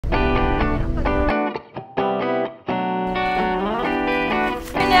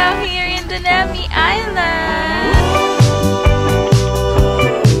to Nami Island!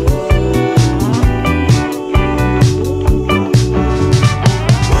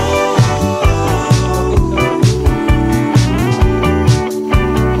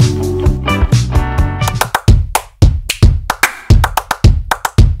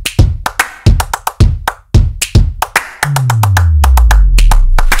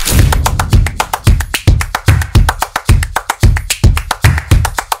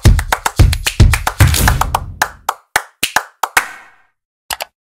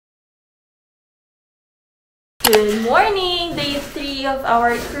 Good morning! Day 3 of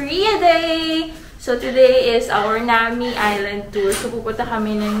our Korea Day! So today is our Nami Island tour. So pupunta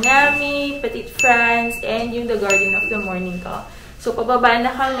kami ng Nami, Petite, France, and yung The Garden of the Morning ko. So pababa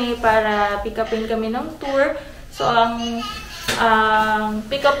na kami para pick upin kami ng tour. So ang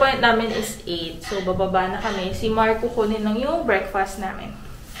pick up point namin is 8. So bababa na kami. Si Mark kukunin lang yung breakfast namin.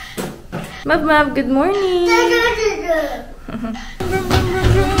 Mab, good morning!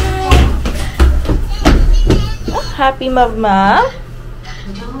 Happy Mav.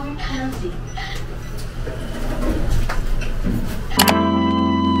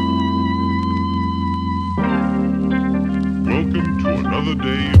 Welcome to another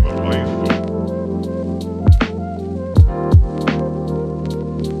day in the playful.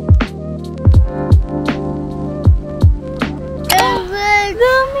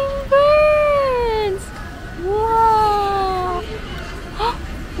 Daming birds! Wow!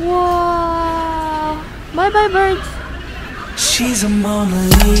 Wow! Bye-bye, birds! She's a Mona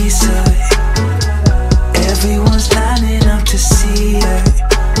Lisa. Everyone's lining up to see her.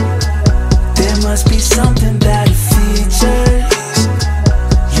 There must be something about her features.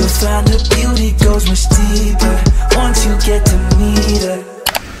 You'll find her beauty goes much deeper once you get to meet her.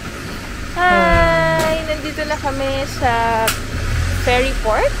 Hi! Nandito na kami sa ferry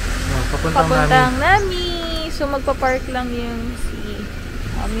port. Papuntang Nami. So magpa-park lang yung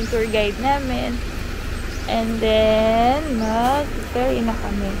yung tour guide namin. And then, mag-ferry na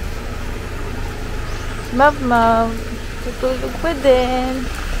kami. Mav, tutulog pa din.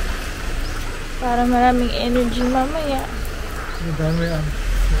 Para maraming energy mamaya.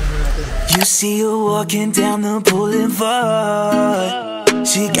 You see her walking down the boulevard.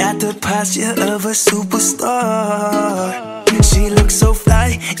 She got the posture of a superstar. She looks so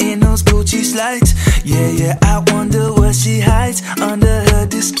fly in those Gucci slides. Yeah, I wonder what she hides under her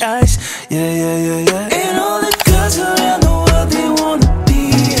disguise. Yeah. And all the girls around the world, they wanna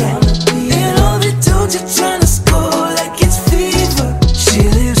be her. And all the dudes are trying to score like it's fever. She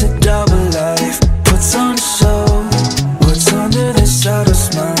lives a double life, puts on a show. What's under the subtle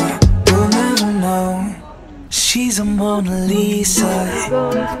smile, we'll never know. She's a Mona Lisa.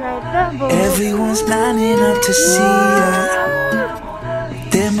 Everyone's lining up to see her.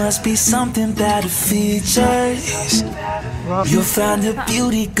 There must be something about her features. You'll find her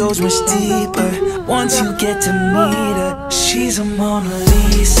beauty goes much deeper once you get to meet her. She's a Mona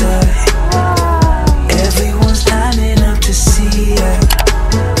Lisa. Everyone's lining up to see her.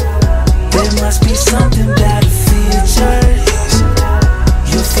 There must be something about her features.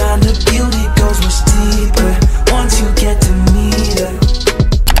 You'll find her beauty goes much deeper once you get to meet her.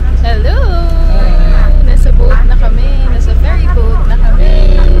 Hello! Nasa boat na kami. Nasa ferry boat na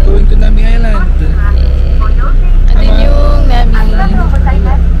kami. We're going to Nami Island. Ano yung Nami?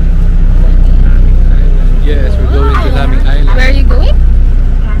 Yes, we're going to Nami Island. Where are you going?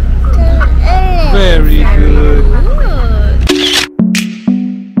 Very good. Good.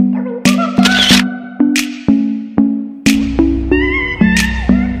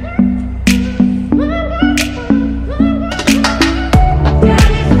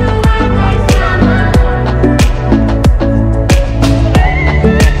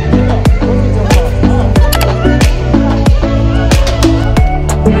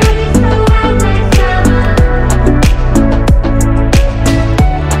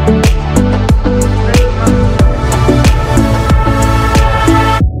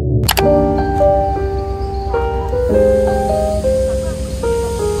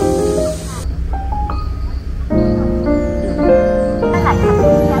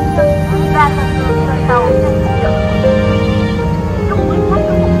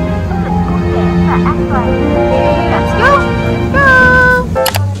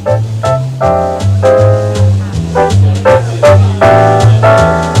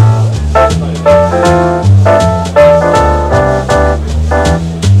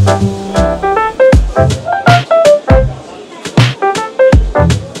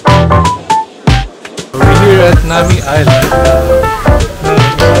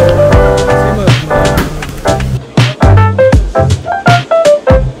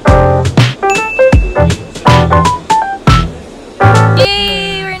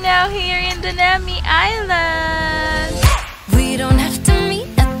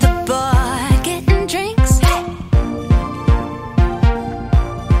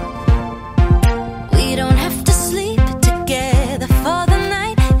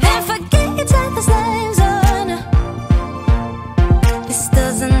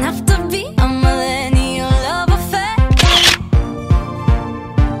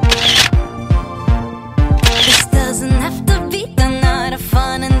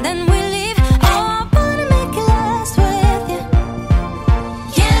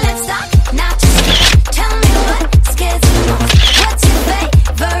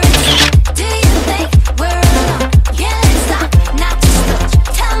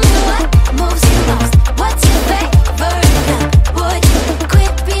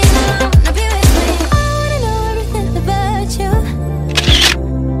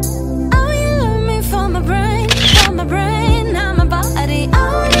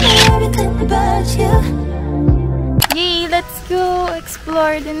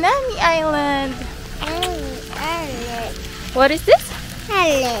 explore the Nami Island. Island. What is this?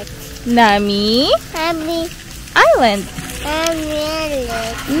 Island. Nami Nami. Island. Nami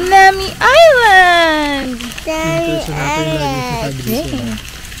Island. Nami Island! Nami Ito, so natin lagi sa Island. sabi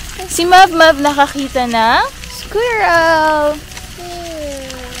Okay. Si Mav nakakita ng squirrel.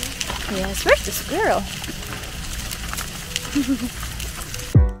 Yes, where's the squirrel?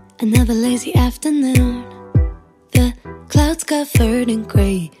 Another lazy afternoon. The clouds covered in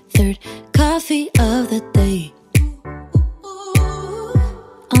gray. Third coffee of the day.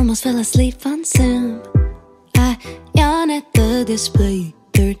 Almost fell asleep on Sim. I yawn at the display.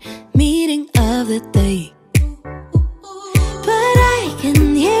 Third meeting of the day. But I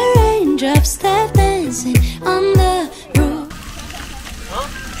can hear raindrops that dancing on the roof.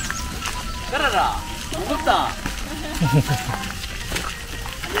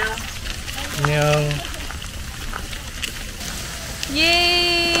 Yung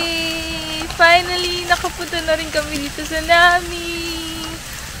Yay! Finally, nakapunta na rin kami dito sa Nami.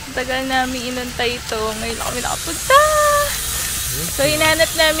 Ang tagal namin inantay ito. Ngayon na kami nakapunta. So,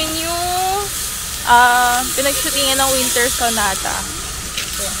 hinanap namin yung pinag-shootingan ng Winter Sonata.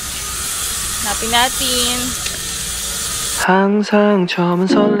 So, hanapin natin. 항상 처음은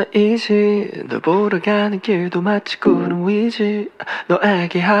설레이지 널 보러 가는 길도 마치 구름 위지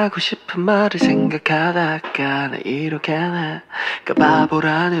너에게 하고 싶은 말을 생각하다가 나 이렇게 내가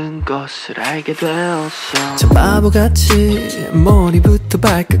바보라는 것을 알게 되었어 참 바보같이 머리부터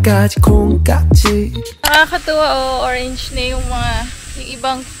발끝까지 콩깍지 Nakakatuwa, orange na yung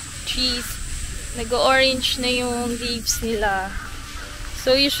ibang trees. Nag-orange na yung leaves nila.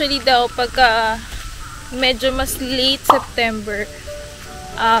 So, usually daw, pagka medyo mas late September,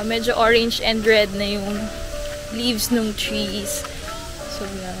 medyo orange and red na yung leaves ng trees. So,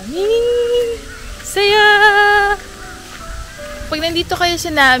 yummy! Saya! Pag nandito kayo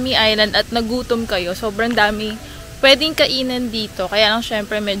sa Nami Island at nagutom kayo, sobrang dami pwedeng kainan dito. Kaya lang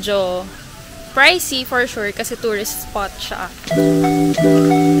syempre medyo pricey for sure kasi tourist spot siya.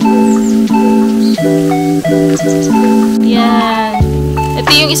 Yan.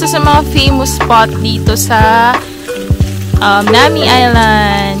 Ito yung isa sa mga famous spot dito sa Nami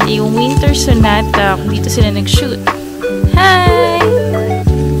Island. Yung Winter Sonata. Dito sila nag-shoot. Hi!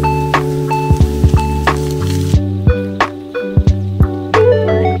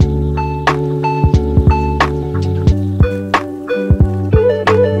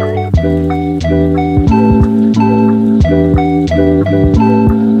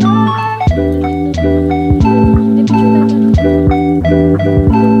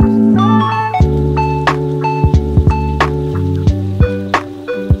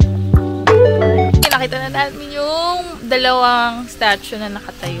 Nakita na namin yung dalawang statue na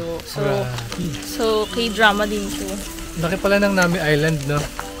nakatayo. So K-drama din to. laki pala ng Nami Island, no?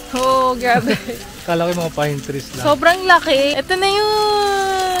 Oh, grabe. Kala ko yung mga pine trees lang. Sobrang laki. Ito na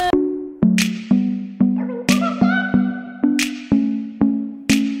yun.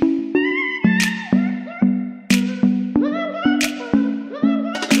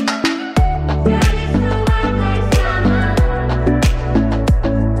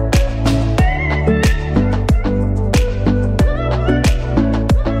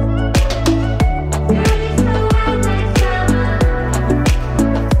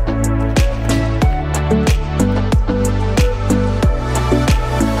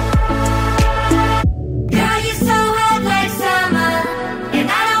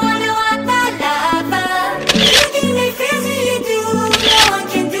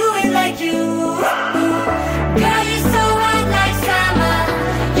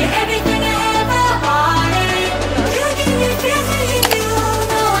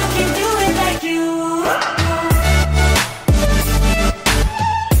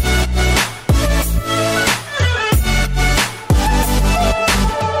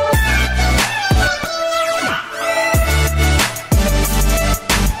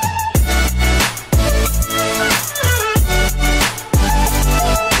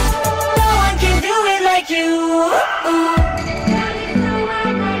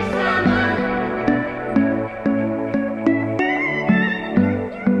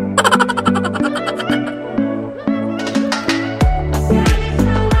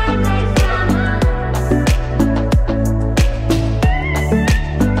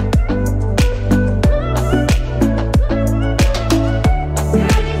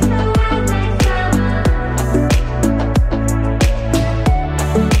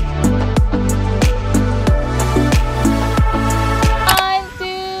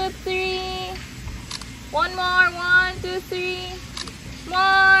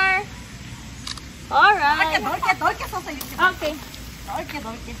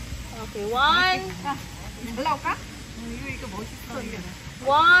 Okay, one.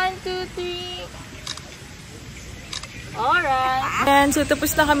 One, two, three. Alright. And so,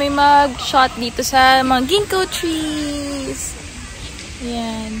 tapos na kami mag-shot dito sa mga ginkgo trees.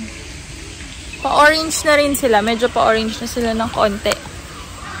 Ayan. Pa-orange na rin sila. Medyo pa-orange na sila ng konti.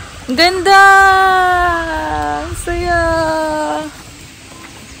 Ang ganda! Ang saya!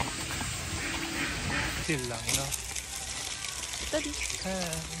 Chill lang, no? Study.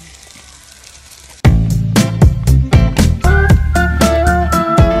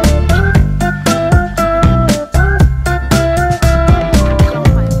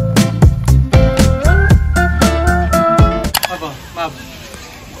 Mab.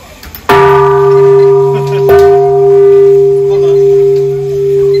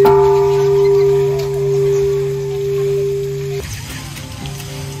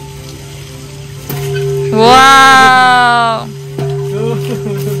 Wow!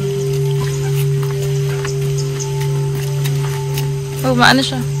 Oh, maano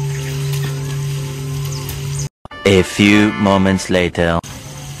siya? A few moments later.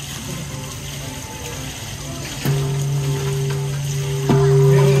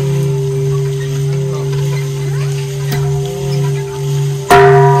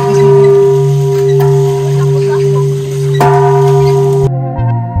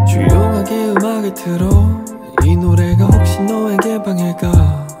 조용하게 음악을 틀어 이 노래가 혹시 너에게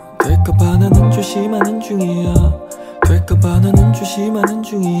방해가 될까봐 나는 조심하는 중이야 될까봐 나는 조심하는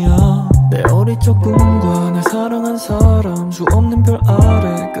중이야 내 어릴 적 꿈과 날 사랑한 사람 수 없는 별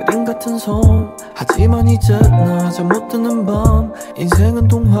아래 그림 같은 섬 하지만 이제 나 잠 못 드는 밤 인생은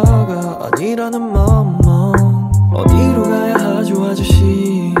동화가 아니라는 맘만 어디로 가야 하죠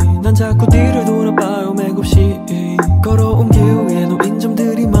아저씨 난 자꾸 뒤를 돌아봐요 맥없이 걸어온 길 위에 놓인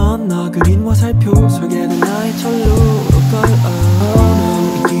점들이 많아 그린 화살표 설계는 나의 철로로 걸어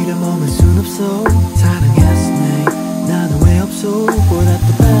이 길에 머물 순 없어 사랑했으니 나는 왜 없어 What at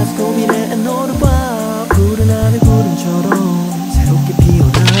the past 고민해 너를 봐 푸른 하늘 구름처럼 새롭게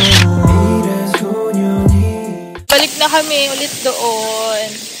피어나 미래 소년이 Balik na kami ulit doon.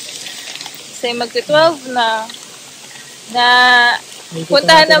 Kasi magti-12 na.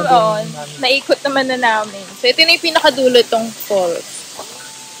 Puntahan naman, naikot naman na namin. So, ito na yung pinakadulo tong falls.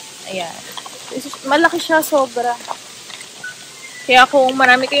 Ayan. Malaki siya, sobra. Kaya kung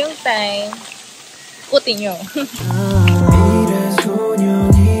marami kayong time, ikutin nyo. 미래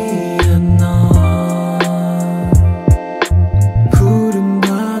소년이란 나 푸른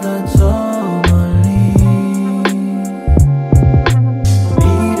바다 저 멀리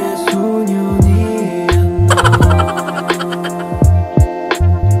미래 소년이란 나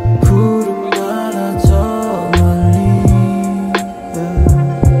푸른 바다 저 멀리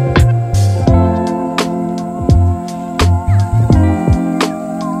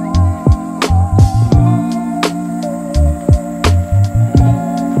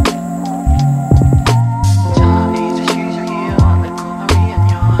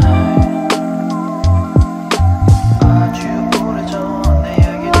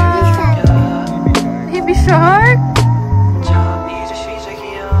Baby shark?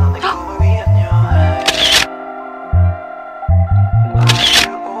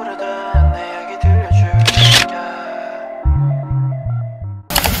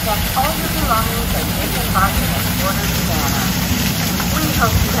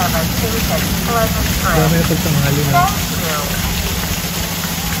 Dami na pagtanghali na.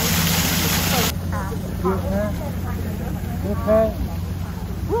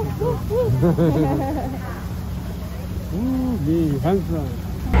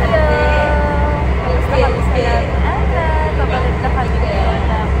 Pabalik na kami ngayon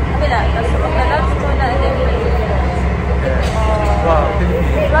na kabila. Tapos mag-lunch muna and then Wow.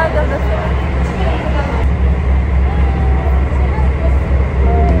 ride of the sun.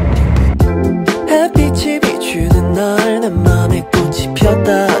 햇빛이 비추는 날 내 맘에 꽃이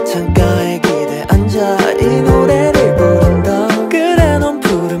폈다 창가에 기대 앉아 이 노래를 부른다 그래 넌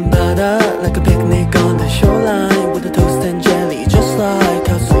푸른 바다 Like a picnic on the shoreline With a toast and jelly just like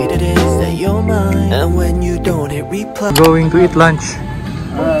how sweet it is that you're mine And when you don't hit reply Going to eat lunch.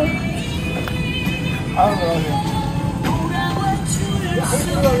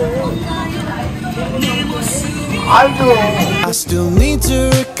 I still need to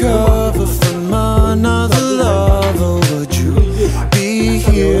recover from another lover Would you be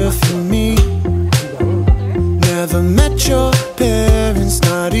here for me? Never met your parents,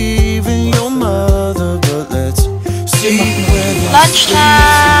 not even your mother But let's see where this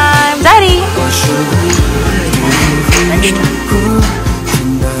Lunchtime! Daddy!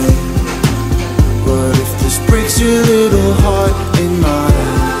 tonight. What if this breaks your little heart and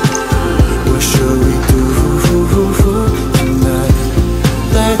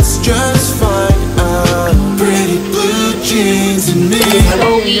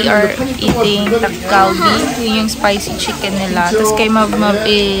eating takgalbi. Yun yung spicy chicken nila. Tapos kay Mab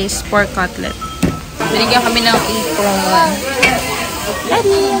is pork cutlet. Binigyan kami ng 8 for 1.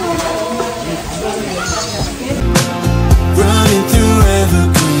 Ready! Running through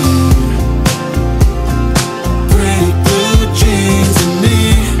Evergreen, pretty blue jeans and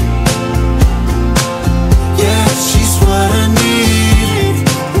me. Yeah, she's what I need.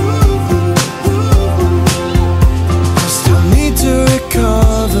 I still need to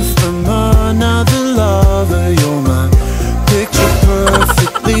recover from another lover. You're my picture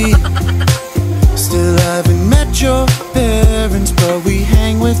perfectly. Still haven't met your parents, but we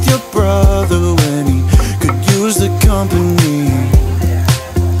hang with your brother when he could use the company.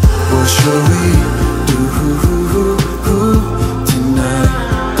 What shall we do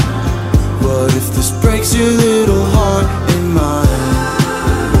tonight? What if this breaks your little heart and mine?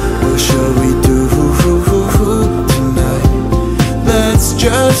 What shall we do tonight? Let's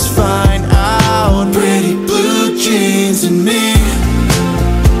just find out. Pretty blue jeans and me,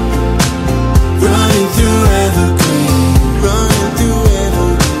 running through Evergreen, running through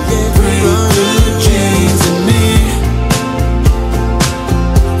Evergreen. Pretty blue jeans and me.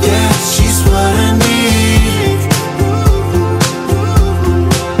 Yeah, she's what I need.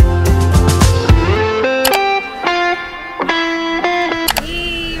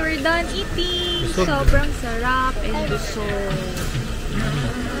 Yay! We're done eating! Sobrang sarap and busog.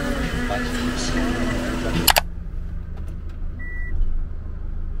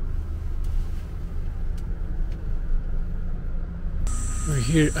 We're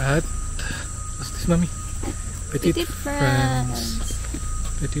here at, what's this, Mommy? Petite France.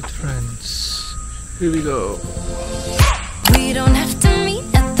 Petite France. Here we go. We don't have to meet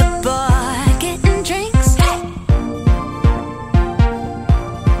at the bar getting drinks.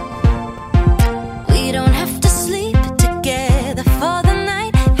 We don't have to sleep together for the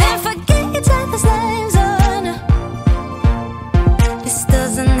night and forget each other's names. Oh no, this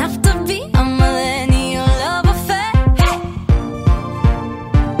doesn't have to be a millennial love affair.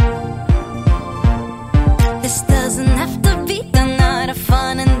 This doesn't have to be the night of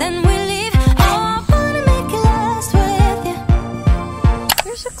fun and then we leave. Oh, I wanna make it last with you.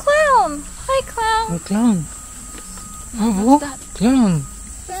 There's a clown! Hi, clown! Oh, clown. Oh, clown.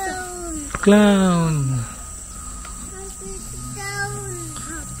 Clown.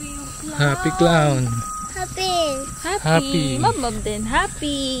 Happy clown. Happy. Happy. Mab din.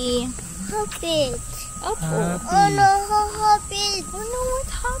 Happy. Happy. Opo. Oh no, happy. Oh no,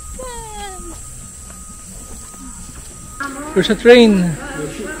 what happened? There's a train.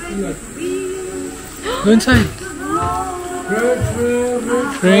 Go inside.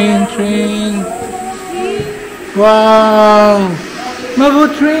 Train. Wow. Mabo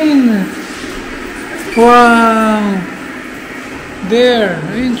train. Wow. There.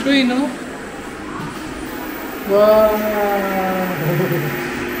 Ayun, train, no? Wow.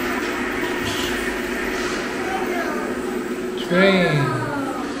 Train.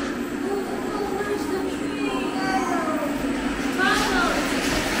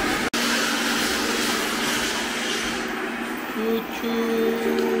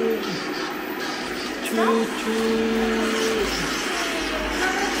 Choo-choo. Choo-choo.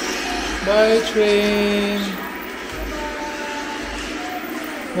 Bye, train.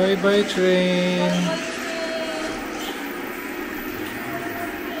 Bye-bye, train.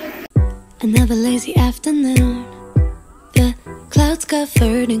 Another lazy afternoon. The clouds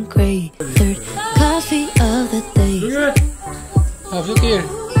covered in gray. Third coffee of the day. Oh, look here.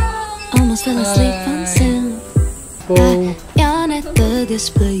 Almost fell asleep on Zoom. Oh. Yawn at the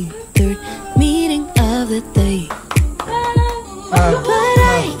display. Third meeting of the day. But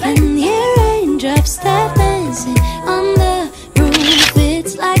I can hear raindrops start dancing on the roof.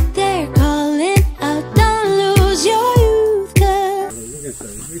 It's like they're calling out, don't lose your youth, 'cause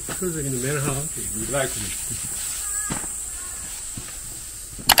because in the main house, we like it.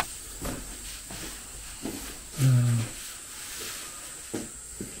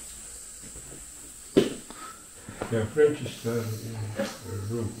 Yeah, French style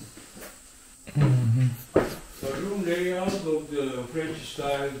room. The room layout of the French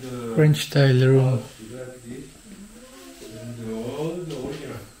style. French style room. Like this, and all the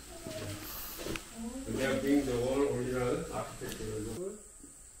original. They are being the all original architectural.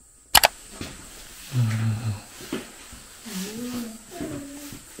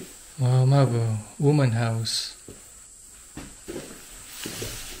 Wow, Mabo. Woman house.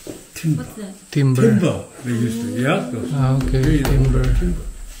 Timber. Timber. Timber. They used to, yeah. Ah, okay, timber.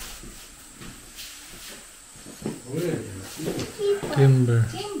 Timber.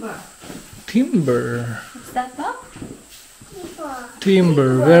 Timber. What's that, Bob?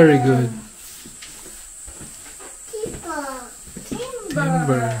 Timber, very good.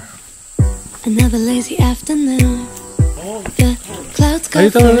 Timber. Another lazy afternoon. The clouds Ay,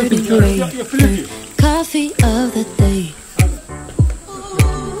 go tama na, fading picture. away. Third coffee of the day.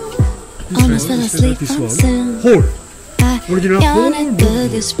 Almost fell asleep on Zoom. I yawn at the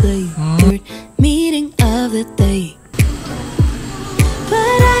display. Third meeting of the day.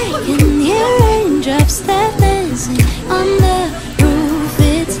 But I can hear raindrops that dancing on the roof.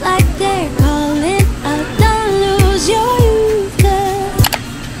 It's like they're calling out, don't lose your youth, girl.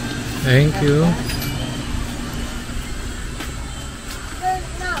 Thank you.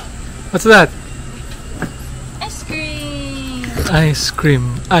 What's that? Ice cream! Ice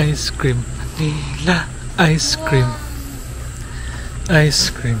cream, ice cream, vanilla ice cream,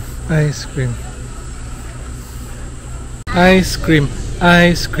 ice cream, ice cream, ice cream,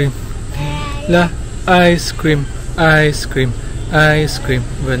 ice cream, vanilla ice cream, ice cream, ice cream,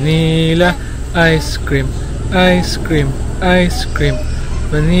 vanilla ice cream, ice cream, ice cream,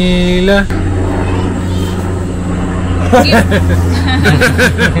 vanilla.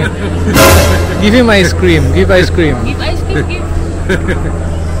 Give him ice cream. Give ice cream. Give ice cream, give.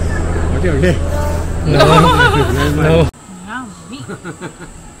 Okay. No. No. Yummy.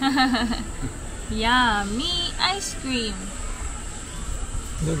 Yummy ice cream.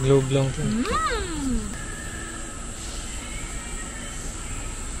 The globe lang to.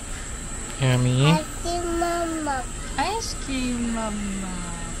 Yummy. Mama. Ice cream, mama.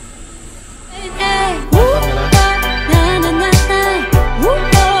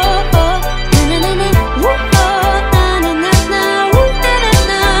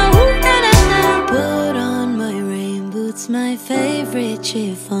 Put on my rain boots, my favorite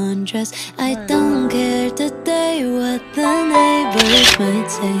chiffon dress. I don't care today what the neighbors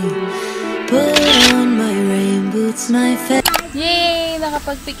might say. Put on my rain boots, my favorite. Yay!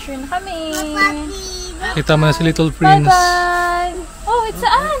 Nakapag-picture na kami. Kita mo na si Little Prince. Bye-bye! Oh, it's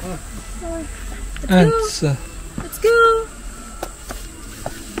an! Ants. Let's go!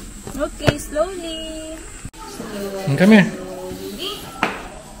 Okay, slowly. Come here.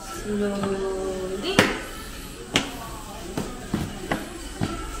 Slowly.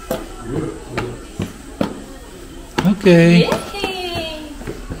 Okay. Yay!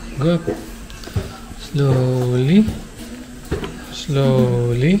 Go up. Slowly.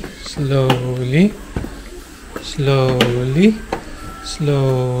 Slowly. Slowly. Slowly.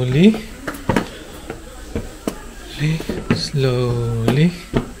 Slowly. Slowly.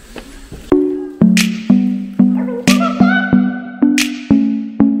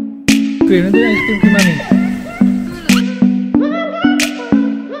 Cream, nandiyan ice cream kay Mami.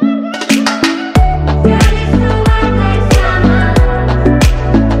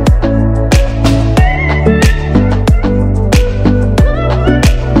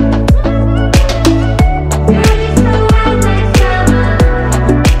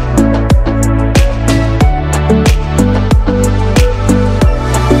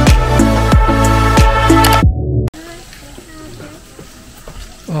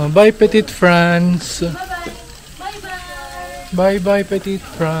 Bye, Petite France. Bye-bye! Bye-bye, Petite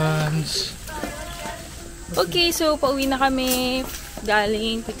France. Okay, so pauwi na kami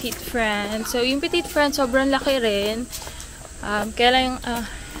galing Petite France. So, yung Petite France, sobrang laki rin. Kaya lang,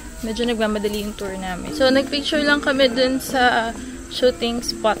 medyo nagmamadali yung tour namin. So, nagpicture lang kami dun sa shooting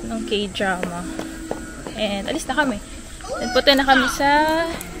spot ng K-drama. And, alis na kami. And, punta na kami sa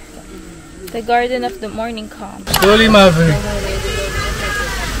the Garden of the Morning Calm. Slowly, Maverick.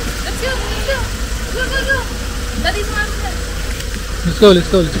 Let's go! Let's go! Go, go, go! Daddy's mama! Let's go, let's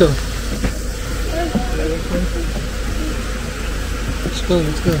go, let's go. Let's go,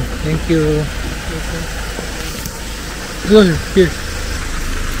 let's go. Thank you. Let's go here.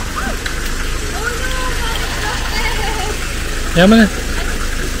 Yaman na.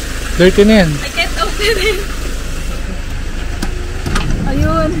 Dirty na yan. I can't open it.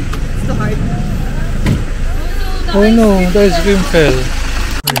 Ayun. It's too hard. Oh no, the ice cream fell.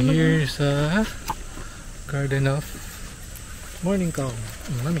 We're here sa Garden of Morning Calm.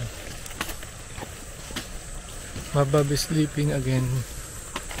 Mami. Mabab is sleeping again.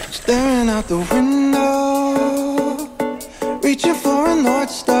 Staring out the window, reaching for a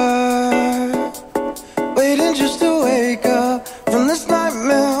North Star, waiting just to wake up from this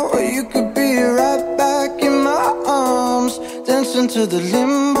nightmare where you could be right back in my arms, dancing to the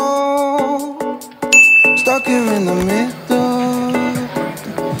limbo, stuck here in the middle.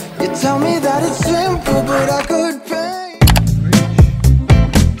 You tell me that it's simple, but I could pay.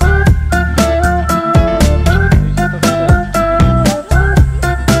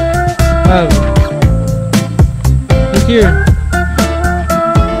 Look here.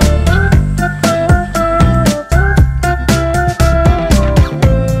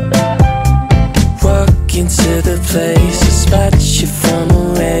 face, a spot you from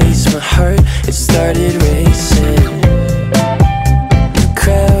a race. My heart, it started racing. The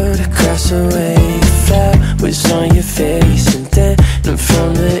crowd across the way, flowers on your face, and then I'm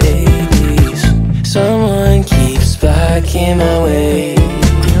from the 80s. Someone keeps blocking my way.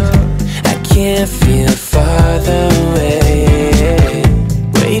 I can't feel farther away.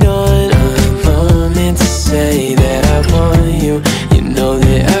 Wait on a moment to say that I want you. You know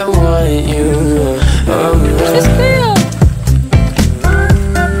that I want you. This girl.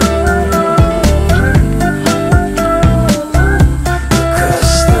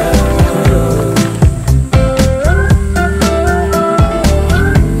 Across the road.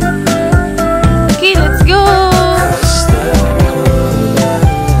 Okay, let's go! Across the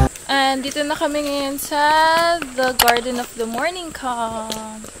road. And dito na kami ngayon sa the Garden of the Morning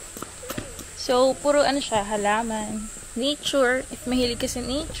Calm. So, puro ano siya, halaman. Nature. If mahilig ka sa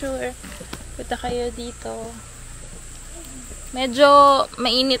nature, punta kayo dito. Medyo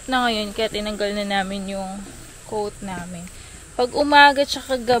mainit na ngayon, kaya tinanggal na namin yung coat namin. Pag umaga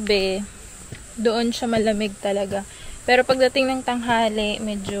tsaka gabi, doon siya malamig talaga. Pero pagdating ng tanghali,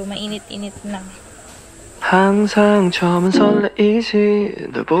 medyo mainit-init na. 항상 처음은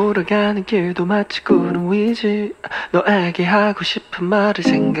설레이지 널 보러 가는 길도 마치 구름 위지 너에게 하고 싶은 말을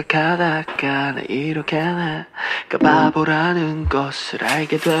생각하다가 나 이렇게 내가 바보라는 것을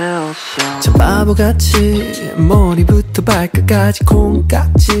알게 되었어 참 바보같이 머리부터 발끝까지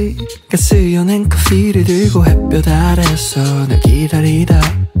콩깍지 가스연한 커피를 들고 햇볕 아래서 널 기다리다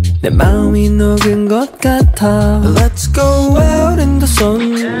내 마음이 녹은 것 같아 Let's go out in the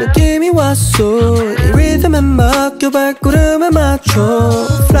sun 느낌이 왔어 이 리듬에 맡겨 발걸음에 맞춰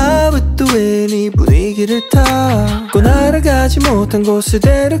Fly with the wind 이 분위기를 타고 날아가지 못한 곳에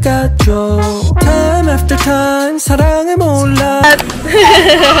데려가줘 Time after time 사랑을 몰라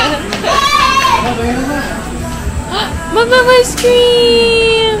Mama, ice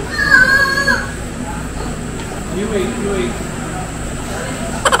cream! You wait.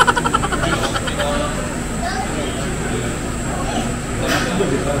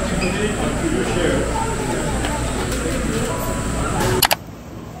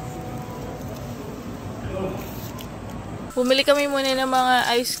 Bumili kami muna ng mga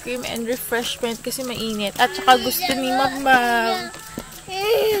ice cream and refreshment kasi mainit. At saka gusto ni Mama.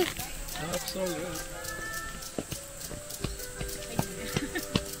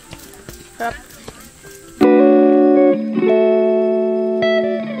 Crap.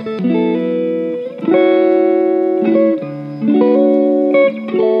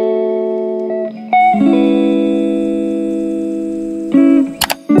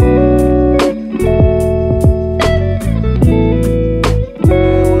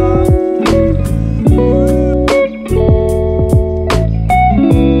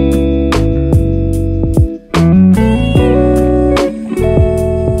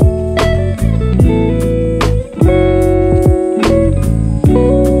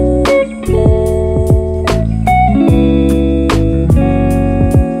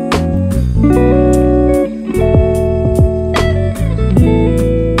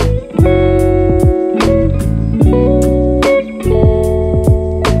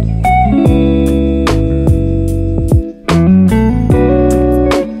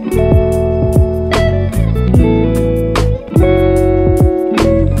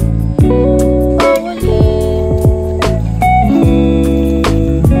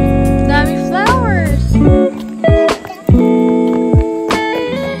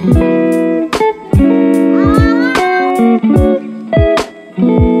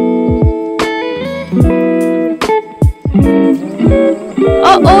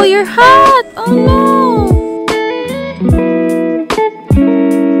 Oh, you're hot! Oh no!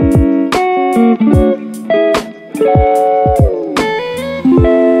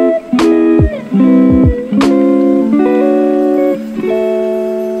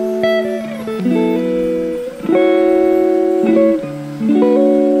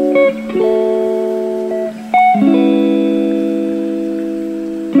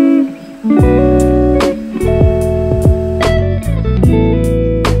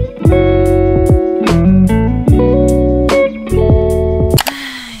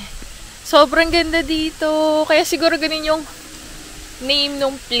 Sobrang ganda dito. Kaya siguro ganun yung name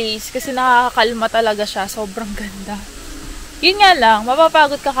ng place. Kasi nakakakalma talaga siya. Sobrang ganda. Yun nga lang,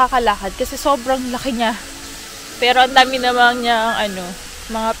 mapapagod ka kakalakad. Kasi sobrang laki niya. Pero ang dami naman niyang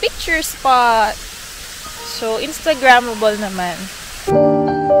mga picture spot. So, Instagrammable naman.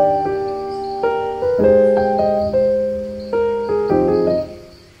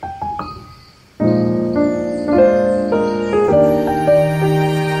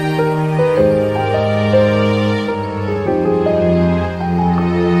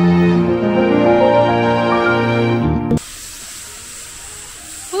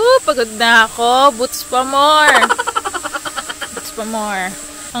 na ako. Boots pa more. Boots pa more.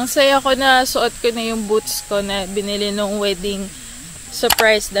 Ang saya ko na suot ko na yung boots ko na binili nung wedding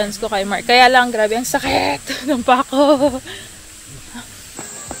surprise dance ko kay Mark. Kaya lang, grabe, ang sakit ng pako.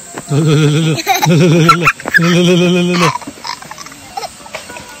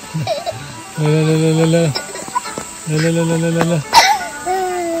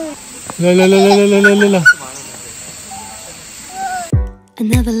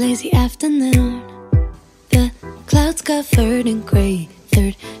 Another lazy afternoon. The clouds covered in gray.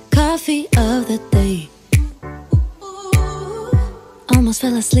 Third coffee of the day. Almost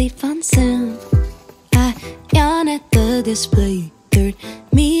fell asleep on Zoom. I yawn at the display. Third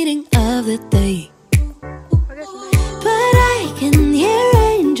meeting of the day. But I can hear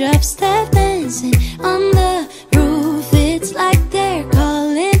raindrops tap dancing on the roof. It's like they're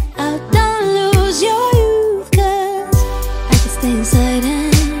calling out, don't lose your youth. Cause I can stay inside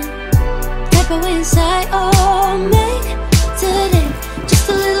and tap away inside. Oh, make today just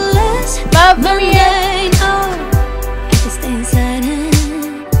a little less mundane. Oh, I can stay inside and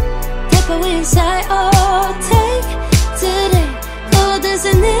tap away inside. Oh, take today, go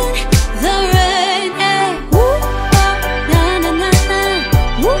dancing in the rain. Yeah. Woo, oh, na na na na.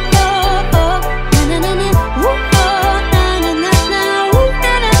 Woo, oh, oh, na na na na. Woo, oh, na na na na. Woo,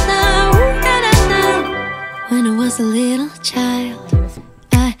 na na na. Woo, na na na. When I was a little child,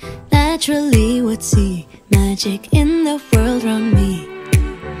 I naturally would see magic in the world around me.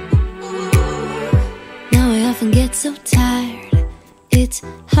 Now I often get so tired. It's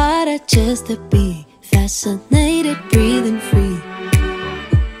harder just to be fascinated, breathing free.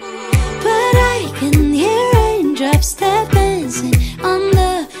 But I can hear raindrops tap dancing on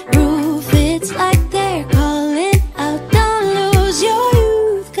the roof. It's like they're calling out, don't lose your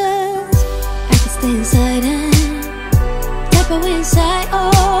youth. Cause I can stay inside and tap away inside.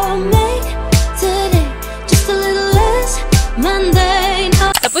 Oh, make today just a little less mundane.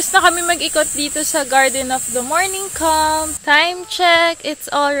 Oh. Tapos na kami mag-ikot dito sa Garden of the Morning Calm. Time check, it's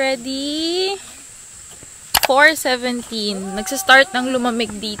already 4:17. Nagsa-start ng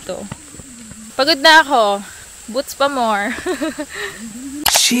lumamig dito. Pagod na ako. Boots pa more.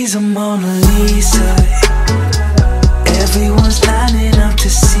 She's a Mona Lisa. Everyone's lining up to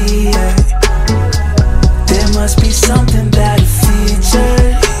see her. There must be something about her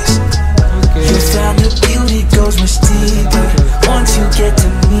features. You found the beauty goes much deeper once you get to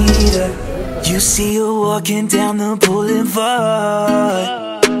meet her. You see her walking down the boulevard.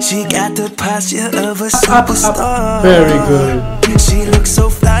 She got the posture of a superstar. Very good. She looks so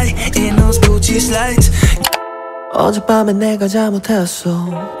fly in those Gucci slides. 어젯밤에 내가 잘못했어.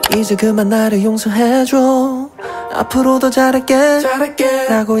 이제 그만 나를 용서해줘. 앞으로 더 잘할게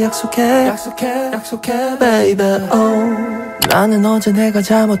라고 약속해 baby. Oh. 나는 어제 내가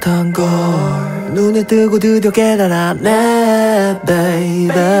잘못한 걸 눈에 뜨고 드디어 깨달았네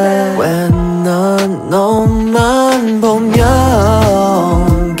baby. 웬 넌 너만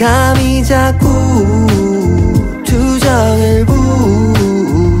보면 감이 자꾸 투정을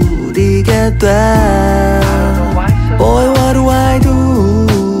부리게 돼. Boy, what do I do?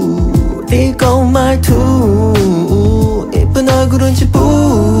 이거 말투 이쁜 얼굴은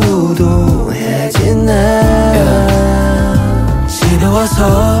지푸둥해지네. 집에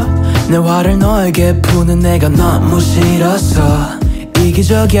와서 내 화를 너에게 푸는 내가 너무 싫었어.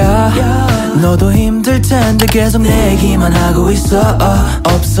 이기적이야 너도 힘들 텐데 계속 내 얘기만 하고 있어.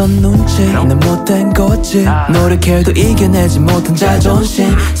 없어 눈치 내 못된 거지. 노력해도 이겨내지 못한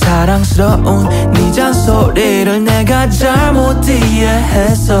자존심. 사랑스러운 네 잔소리를 내가 잘못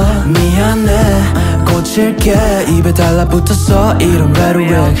이해해서 미안해. 고칠게 입에 달라붙었어 이런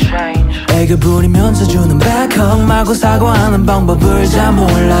rhetoric. 애교 부리면서 주는 백허그 말고 사과하는 방법을 잘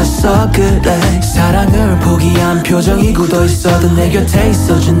몰랐어. 그래 사랑을 포기한 표정이 굳어있어도 내 곁에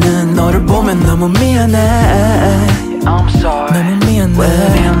있어주는 너를 보면 너무 미안해. 너무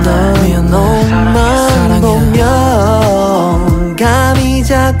미안해. 너만 보면 감이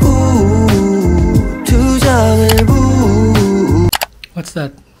자꾸 투정을 부. What's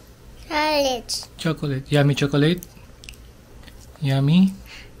that? Chocolate. Chocolate. Yummy chocolate? Yummy?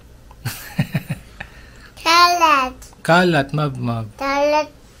 Salad. Kalat, mab. Salad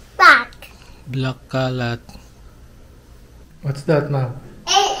back. Black kalat. What's that, mab?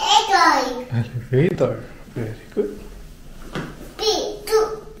 Elevator. Elevator. Very good. B2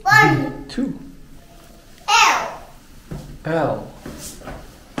 1 2. L. L.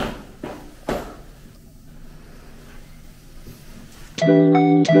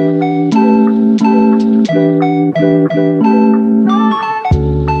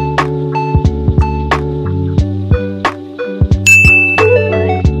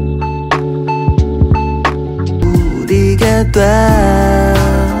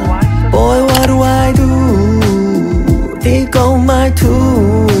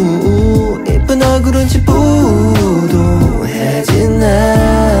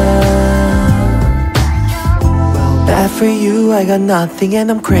 got nothing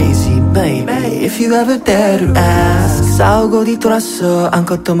and I'm crazy baby. If you ever dare to ask, 싸우고 뒤돌았어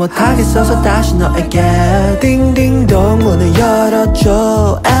아무것도 못하겠어서 다시 너에게 딩딩동 문을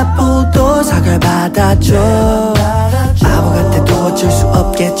열어줘 애플도 사과를 받아줘 바보 같아도 어쩔 수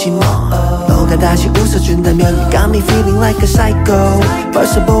없겠지 뭐 너가 다시 웃어준다면 You got me feeling like a psycho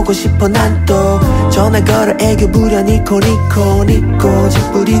벌써 보고 싶어 난 또 전화 걸어 애교 부려 니코니코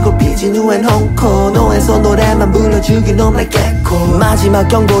집 뿌리고 삐진 후엔 홍코 노에서 노래만 불러주긴 넌 like echo 마지막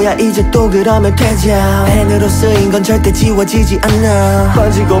경고야 이제 또 그러면 되자 펜으로 쓰인 건 절대 지워지지 않아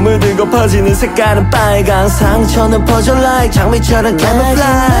빠지고 물들고 퍼지는 색깔은 빨강 상처는 퍼져 like 장미처럼 camouflage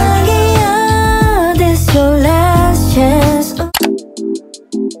마지막이야 This your last chance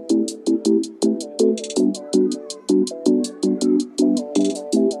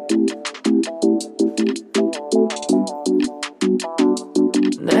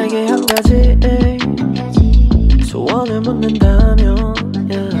내게 한 가지 소원을 묻는다면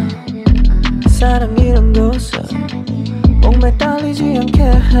사랑이란 것을 목매 딸리지 않게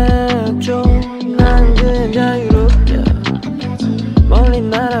해줘 난 그냥 자유롭게 멀리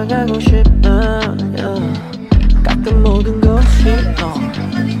날아가고 싶어 가끔 모든 것이 너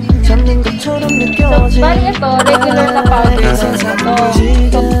잡는 것처럼 느껴져 bali ito, regular na powder.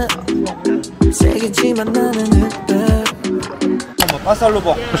 세겠지만 나는 흑백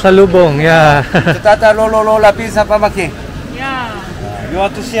Pasalubong. Pasalubong, yeah. Tata lolo la pizza pamaki. Yeah. You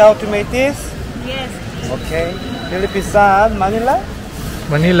want to see how to make this? Yes. Okay. Philippine Saan, Manila?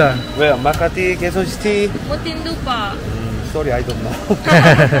 Manila. Where? Makati, Quezon City? Muntinlupa pa. Sorry, I don't know.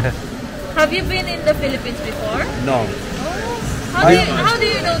 Have you been in the Philippines before? No. How do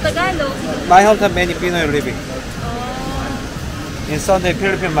you know Tagalog? My hometown many Pinoy living. In Sunday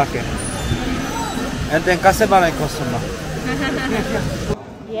Philippine market. And then Kasebana customer.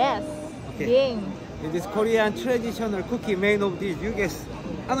 Yes. Okay. Game. It is Korean traditional cookie made of this. You guess.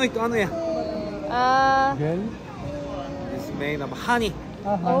 Ano ito? Ano yan? It's made of honey.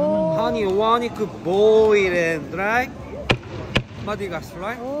 Oh. Honey, one you could boil and dry. Madigas,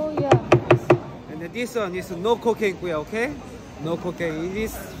 right? Oh, yeah. And then this one is no cocaine, okay? No cocaine. It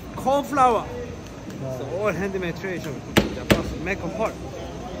is corn flour. So all handmade tradition. Just make a hole.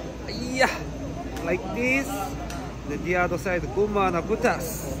 Yeah, like this. Then the other side, guma na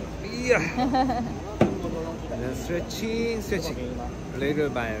butas. Yeah. And then stretching. Little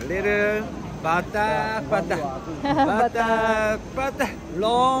by little. Batak.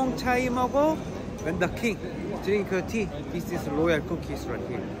 Long time ago, when the king drink her tea, this is royal cookies right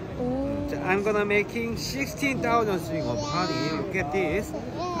here. So I'm gonna making 16,000 string of honey. Look at this.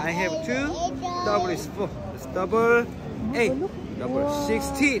 I have 2. Double is 4. It's double 8. Double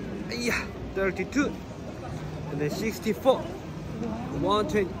 16. Yeah. 32. And then 64.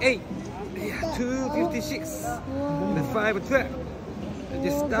 128. Yeah. 256. And then 512. And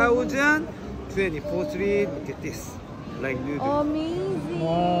this 1,000. 24 3. Look at this. Like noodle. Amazing.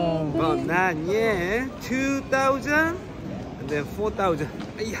 About 9, yeah. 2,000. And then 4,000.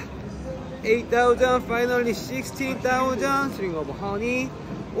 Yeah. 8,000. Finally 16,000. String of honey.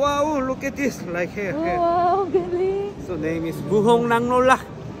 Wow, look at this. Like here. Wow, galing. So name is Buhong Nang Lola.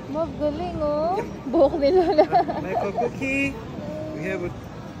 Magaling, oh. Buhok ni Lola. Like a cookie. We have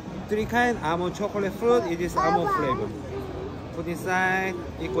 3 kind. Almond chocolate fruit. It is almond flavor. Put inside.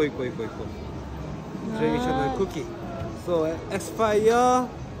 Iko. Traditional cookie. So expire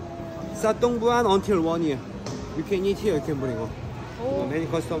Satongbuan until 1 year. You can eat here, you can bring home. Many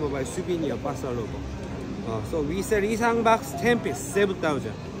customers buy souvenir, pasta logo. So we sell Isang box 10 piece,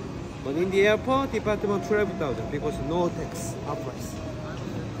 7,000. But in the airport, department 12,000 because no tax, half price.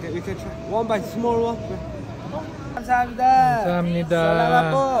 Okay, we can try. One by small one. Kamsahamnida.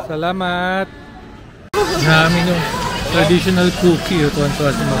 Salamat. Dami yung traditional cookie. Tuwan-tuwa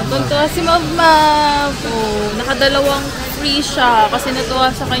si Mama. Tuwan-tuwa si Mama. Oh, nakadalawang free siya kasi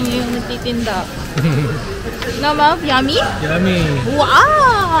natuwa sa kanya yung nagtitinda. Na, Ma'am? Yummy? Yummy.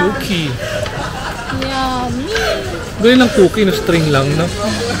 Wow! Cookie. Yummy. Gawin ng cookie, no string lang, no?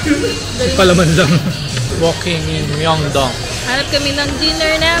 Palaman lang. Walking in Myeongdong. Hanap kami ng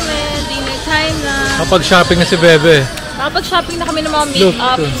dinner namin. Dinner time na. Kapag shopping na si Bebe. Kapag shopping na kami ng mga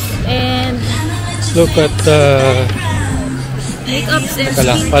make-ups and... Look at make-ups and Teka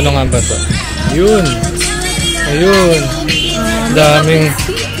lang, paano nga ba ito? Ayun. Ayun. Daming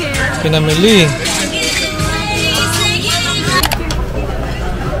pinamili.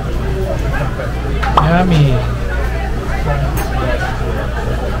 Yummy.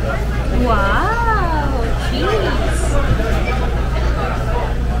 Wow! Cheese!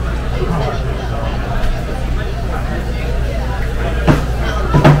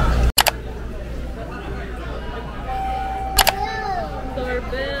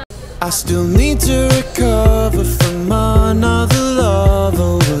 I still need to recover from another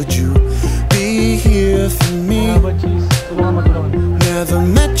lover. Would you be here for me? Never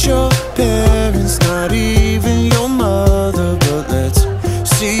met your parents, not even your mother. But let's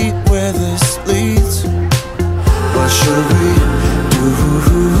see where this leads. What should we do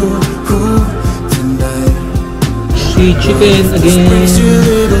tonight? Si chicken again. Breaks your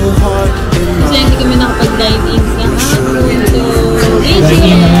little heart in Kasi mine. hindi kami nakapag-dine-in sa hapon. So,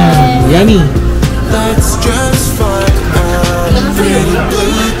 Dine-in na yan. Yummy! That's just fine. Pretty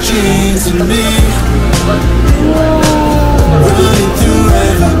blue jeans and me.